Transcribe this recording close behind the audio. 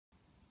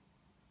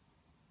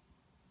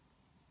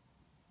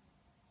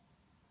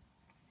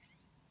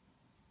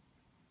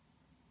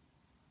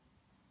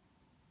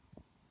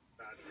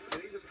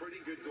pretty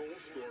good goal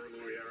scorer,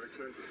 Louis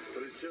Eriksson,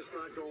 but it's just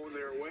not going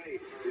their way.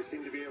 They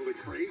seem to be able to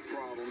create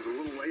problems. A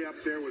little layup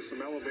there with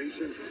some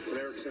elevation, and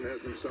Eriksson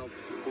has himself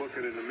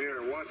looking in the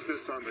mirror. Watch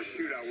this on the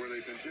shootout where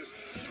they've been just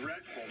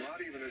dreadful.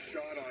 Not even a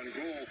shot on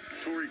goal.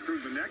 Torrey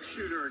Krug, the next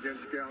shooter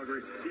against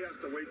Calgary, he has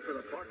to wait for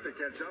the puck to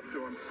catch up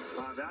to him.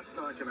 That's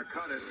not going to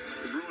cut it.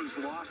 The Bruins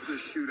lost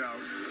this shootout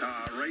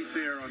right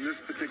there on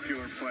this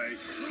particular play.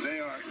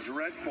 They are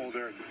dreadful.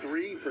 They're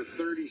 3 for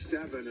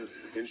 37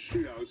 in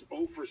shootouts,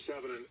 0 for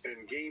 7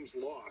 and games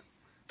lost.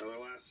 Their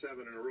last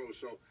 7 in a row.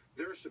 So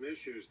there are some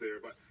issues there,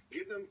 but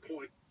give them